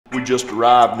We just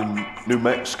arrived in New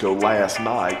Mexico last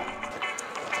night.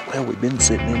 Well, we've been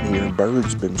sitting in here and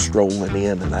birds been strolling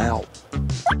in and out.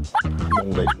 I'm gonna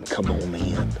let them come on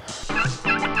in.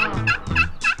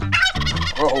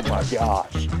 Oh my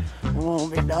gosh.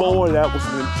 Boy, that was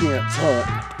an intense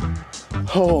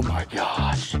hunt. Oh my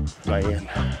gosh. Man.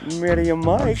 Merriam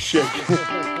Mike. Shaking.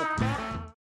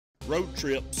 Road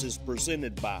Trips is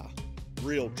presented by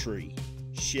Realtree,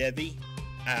 Chevy,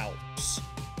 Alps,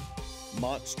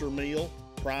 Monster Meal,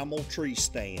 Primal Tree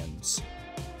Stands,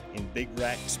 and Big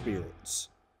Rack Spirits.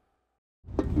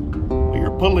 We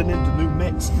are pulling into New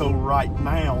Mexico right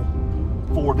now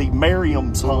for the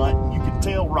Merriam's hunt. You can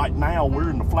tell right now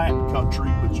we're in the flat country,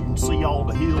 but you can see all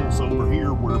the hills over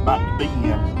here we're about to be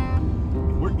in.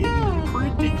 And we're getting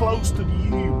pretty close to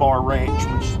the U-Bar Ranch,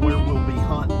 which is where we'll be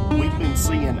hunting. We've been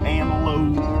seeing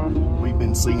antelope, we've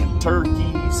been seeing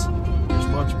turkeys, there's a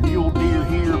bunch of mule deer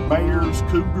here, bears,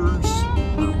 cougars,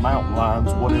 or mountain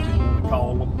lions, whatever you want to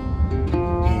call them.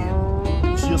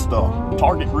 And it's just a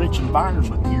target-rich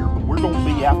environment here, but we're going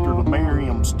to be after the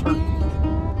Merriam's turkey.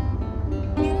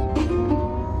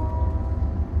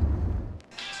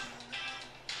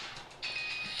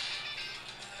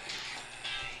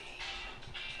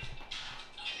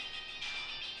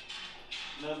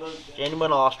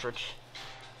 Genuine ostrich.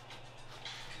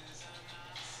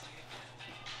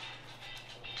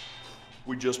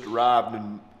 We just arrived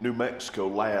in New Mexico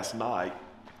last night.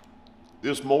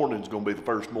 This morning's gonna be the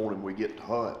first morning we get to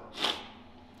hunt.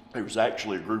 There was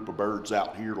actually a group of birds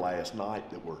out here last night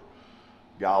that were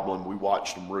gobbling. We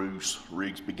watched them roost.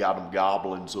 Rigsby got them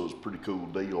gobbling, so it was a pretty cool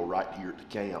deal right here at the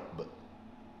camp. But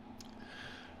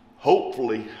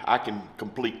hopefully I can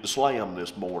complete the slam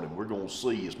this morning. We're gonna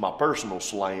see. It's my personal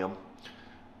slam.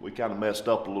 We kind of messed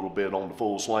up a little bit on the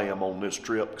full slam on this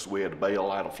trip because we had to bail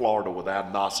out of Florida without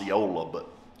an Osceola, but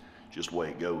just the way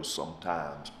it goes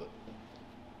sometimes. But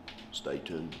stay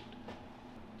tuned.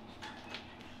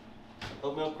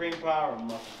 Oatmeal cream pie or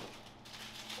muffin?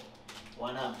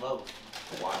 Why not both?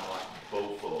 Why not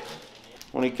both of them?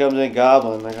 When he comes in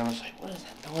gobbling, they're gonna say, "What is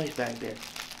that noise back there?"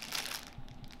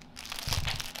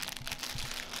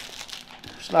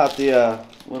 It's not the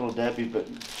Little Debbie, but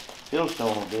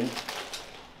Hillstone will do.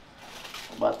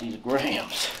 How about these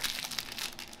grams?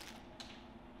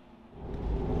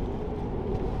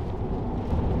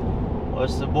 Well,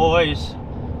 it's the boys'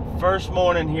 first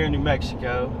morning here in New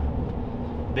Mexico.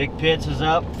 Big Pits is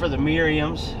up for the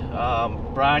Merriams.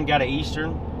 Brian got an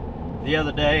Eastern the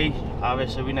other day.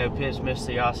 Obviously, we know Pitts missed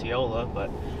the Osceola, but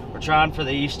we're trying for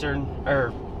the Eastern,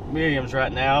 or Merriams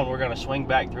right now, and we're going to swing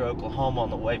back through Oklahoma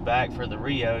on the way back for the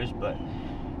Rios. But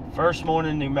first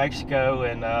morning in New Mexico,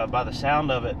 and by the sound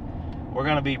of it, we're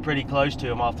going to be pretty close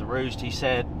to him off the roost. He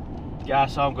said, the guy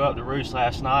saw him go up the roost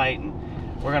last night, and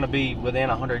we're going to be within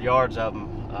 100 yards of him.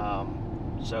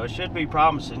 So it should be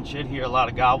promising. Should hear a lot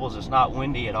of gobbles. It's not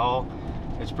windy at all.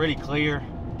 It's pretty clear.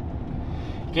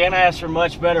 Can't ask for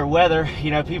much better weather.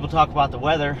 You know, people talk about the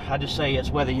weather. I just say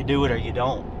it's whether you do it or you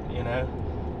don't, you know.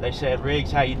 They said,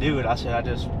 "Riggs, how you do it?" I said, "I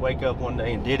just wake up one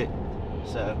day and did it."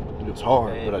 So It was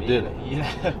hard, but I did it.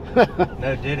 Yeah.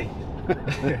 No diddy.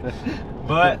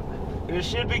 But it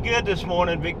should be good this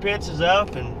morning. Big Pits is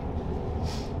up and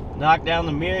knock down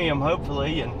the Merriam,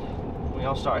 hopefully, and we're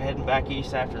gonna start heading back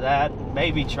east after that.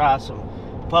 Maybe try some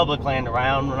public land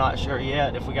around. We're not sure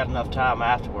yet if we got enough time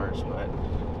afterwards, but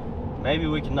maybe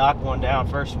we can knock one down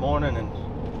first morning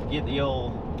and get the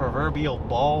old proverbial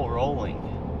ball rolling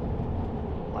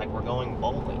like we're going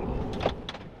bowling.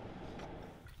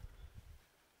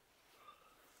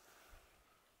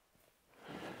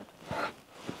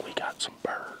 We got some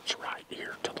birds right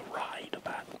here to the right,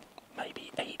 about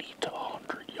maybe 80 to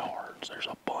 100 yards. There's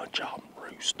a bunch of them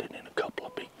roosting in a couple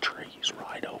of big trees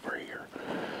right over here.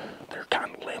 They're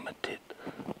kind of limited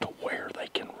to where they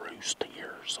can roost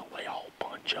here, so they all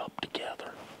bunch up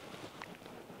together.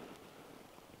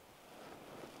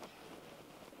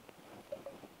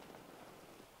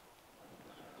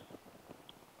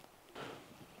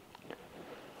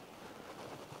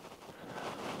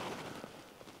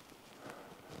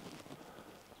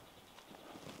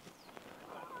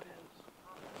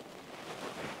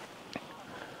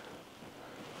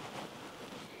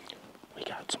 We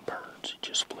got some birds that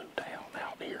just flew down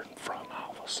out here in front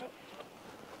of us.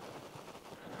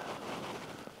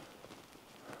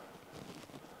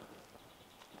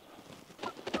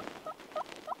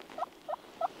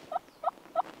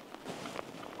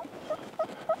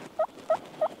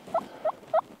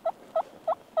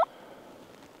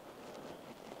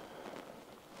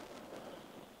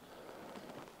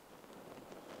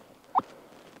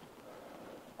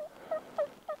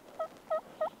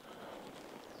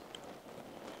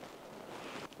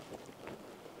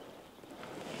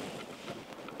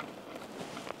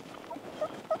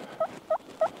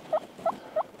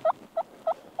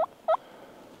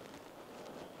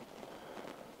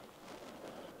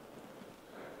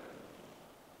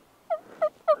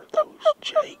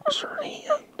 jakes or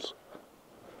hens.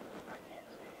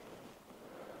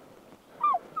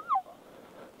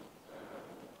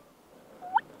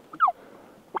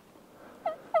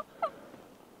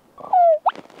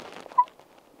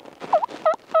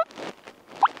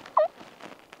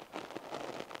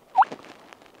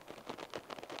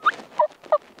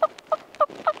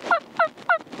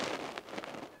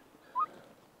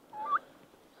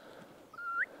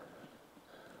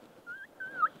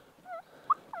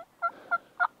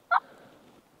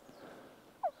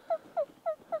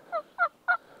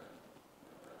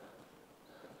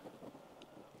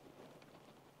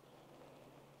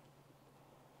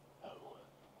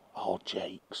 All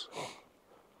jakes.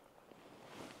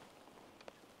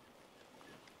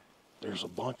 There's a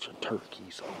bunch of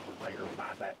turkeys over there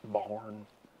by that barn,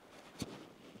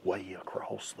 way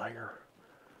across there.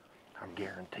 I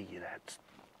guarantee you that's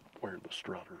where the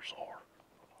strutters are.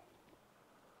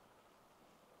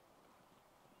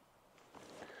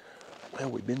 Well,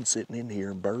 we've been sitting in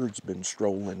here and birds been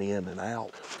strolling in and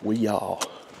out. We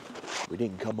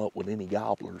didn't come up with any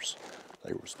gobblers.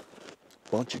 There was a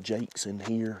bunch of jakes in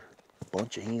here, a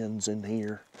bunch of hens in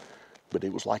here, but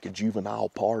it was like a juvenile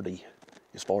party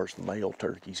as far as the male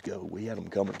turkeys go. We had them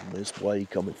coming from this way,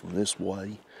 coming from this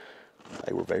way.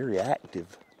 They were very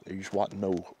active. There just wasn't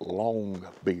no long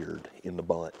beard in the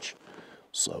bunch.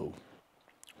 So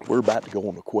we're about to go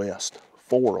on a quest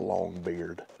for a long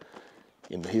beard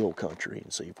in the hill country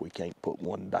and see if we can't put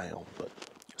one down. But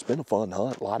it's been a fun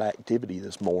hunt, a lot of activity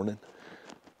this morning.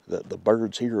 The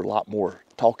birds here are a lot more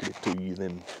talkative to you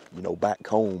than, you know, back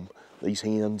home. These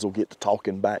hens will get to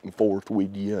talking back and forth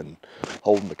with you and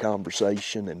holding the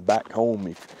conversation. And back home,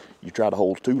 if you try to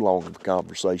hold too long of a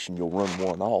conversation, you'll run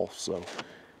one off. So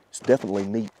it's definitely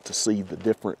neat to see the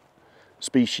different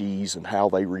species and how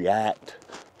they react.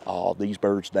 These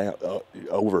birds down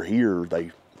over here,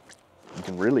 you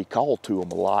can really call to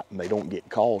them a lot and they don't get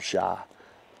call shy.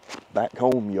 Back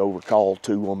home, you overcall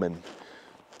to them and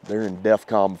they're in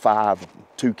DEFCON 5,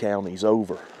 2 counties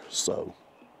over. So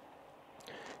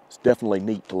it's definitely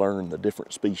neat to learn the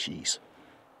different species.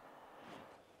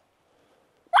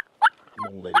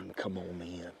 I'm gonna let him come on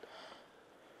in.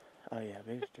 Oh yeah,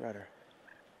 big strutter.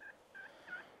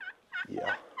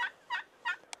 Yeah.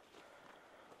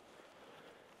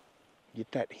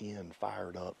 Get that hen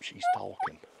fired up, she's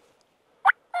talking.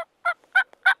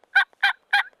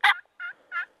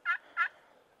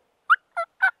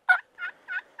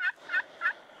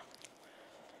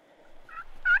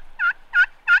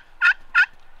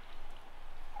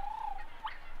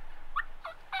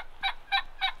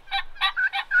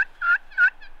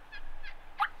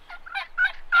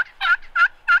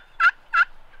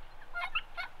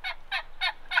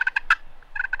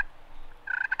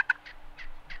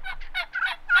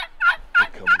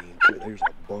 There's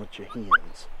a bunch of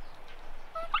hens.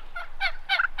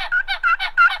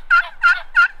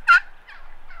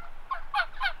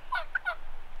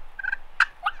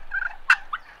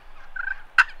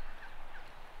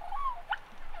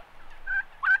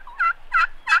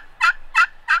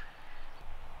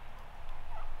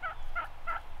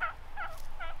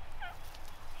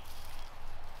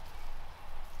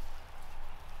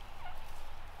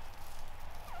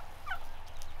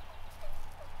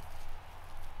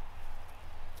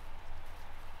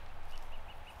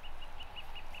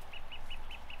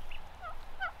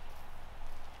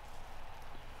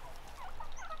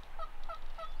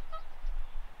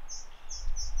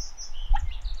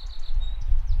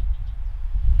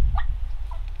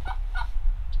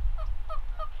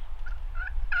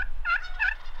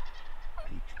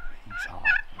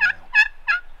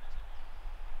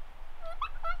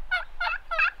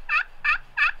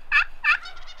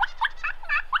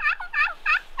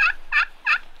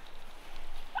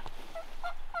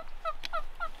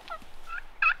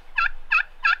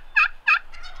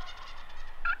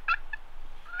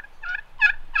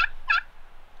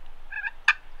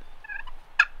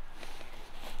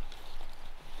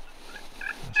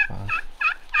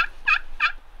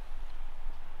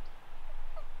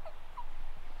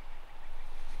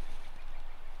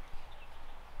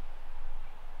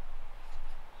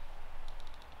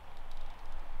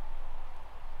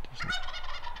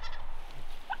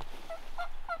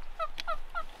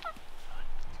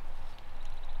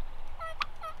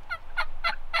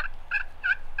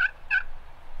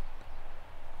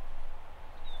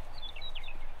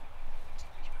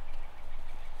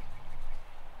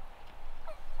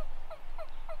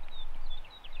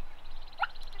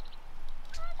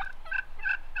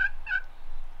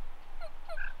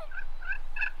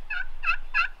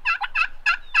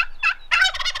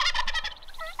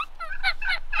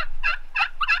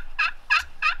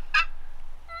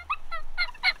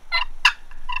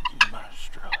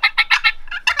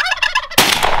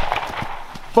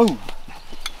 Boom.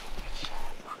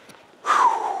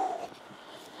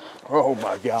 Oh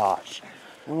my gosh.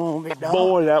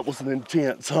 Boy, that was an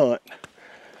intense hunt.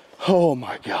 Oh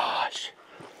my gosh.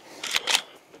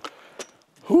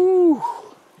 Whew.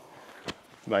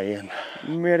 Man.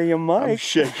 Merriam Mike. I'm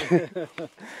shaking.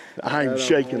 I'm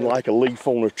shaking like a leaf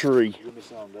on a tree. Give me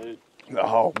some, dude.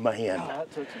 Oh man.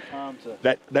 That took some time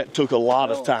to... That took a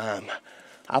lot of time.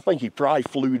 I think he probably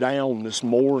flew down this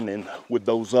morning with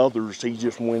those others. He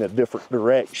just went a different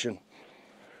direction.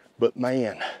 But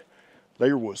man,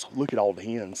 there was, look at all the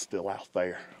hens still out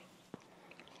there.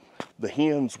 The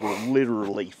hens were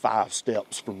literally 5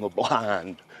 steps from the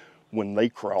blind when they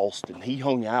crossed, and he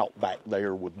hung out back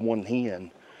there with one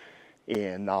hen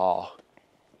and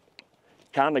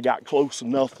kind of got close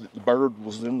enough that the bird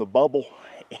was in the bubble,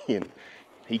 and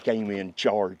he came in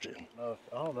charging. I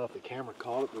don't know if the camera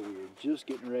caught it, but we were just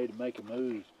getting ready to make a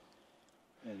move,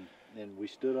 and we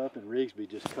stood up, and Rigsby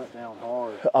just cut down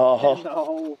hard. And the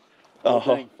whole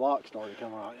dang flock started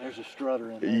coming out. There's a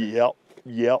strutter in there. Yep,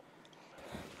 yep.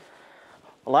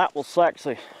 Well, that was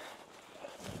sexy.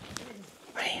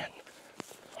 Man.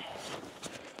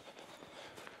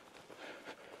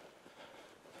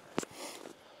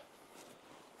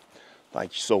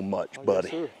 Thank you so much, buddy.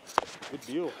 Yes, sir. Good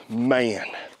deal. Man,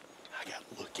 I got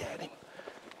to look at him.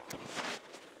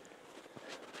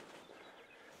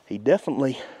 He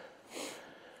definitely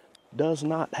does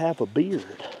not have a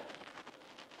beard.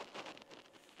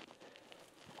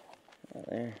 Right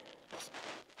there.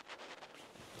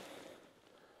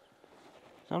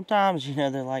 Sometimes, you know,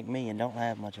 they're like me and don't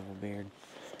have much of a beard.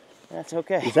 That's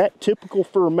okay. Is that typical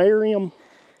for a Merriam?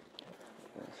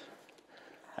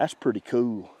 That's pretty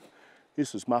cool.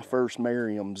 This is my first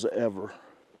Merriam's ever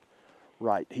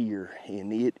right here,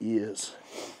 and it is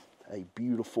a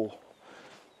beautiful,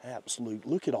 absolute,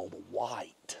 look at all the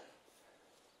white.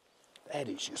 That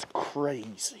is just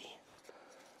crazy.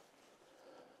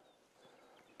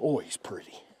 Boy, he's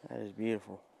pretty. That is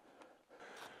beautiful.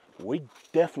 We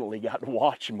definitely got to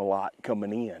watch him a lot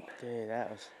coming in. Dude,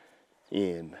 that was...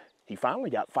 And he finally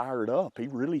got fired up. He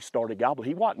really started gobbling.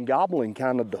 He wasn't gobbling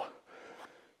kind of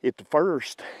at the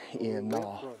first. And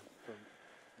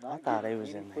I thought he was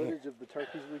in here. Footage of the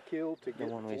turkeys we killed to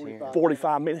get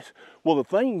 45 minutes. Well, the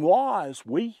thing was,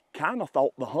 we kind of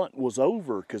thought the hunt was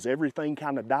over because everything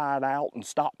kind of died out and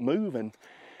stopped moving.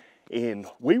 And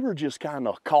we were just kind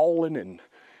of calling and,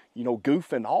 you know,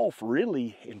 goofing off,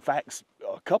 really. In fact,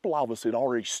 a couple of us had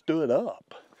already stood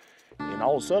up. And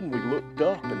all of a sudden, we looked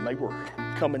up, and they were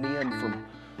coming in from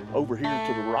over here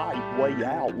to the right, way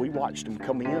out. We watched them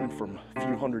come in from a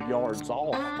few hundred yards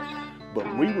off.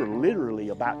 But we were literally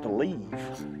about to leave.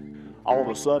 All of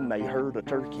a sudden, they heard the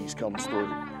turkeys come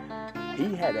through.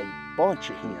 He had a bunch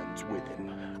of hens with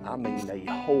him. I mean, a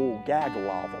whole gaggle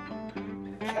of them.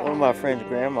 One of my friend's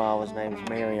grandma was named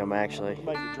Merriam, actually.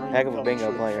 Heck of a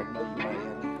bingo player.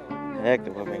 Heck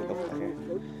of a bingo player.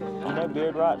 You know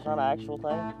beard rot's not an actual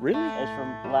thing? Really? It's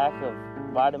from lack of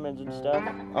vitamins and stuff.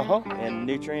 And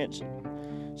nutrients.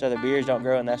 So the beards don't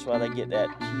grow, and that's why they get that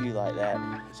hue like that.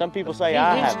 Some people say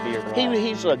I have beard rot.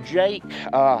 He's a Jake.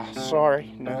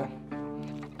 Sorry, no.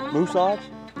 Moose Lodge?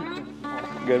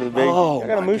 Go to the big. Oh, I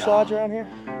got a Moose Lodge around here.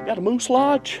 Got a Moose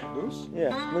Lodge? Moose?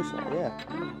 Yeah, Moose Lodge, yeah.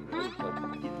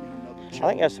 I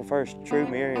think that's the first true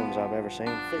Merriams I've ever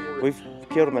seen. We've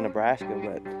killed them in Nebraska,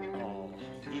 but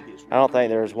I don't think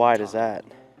they're as white as that.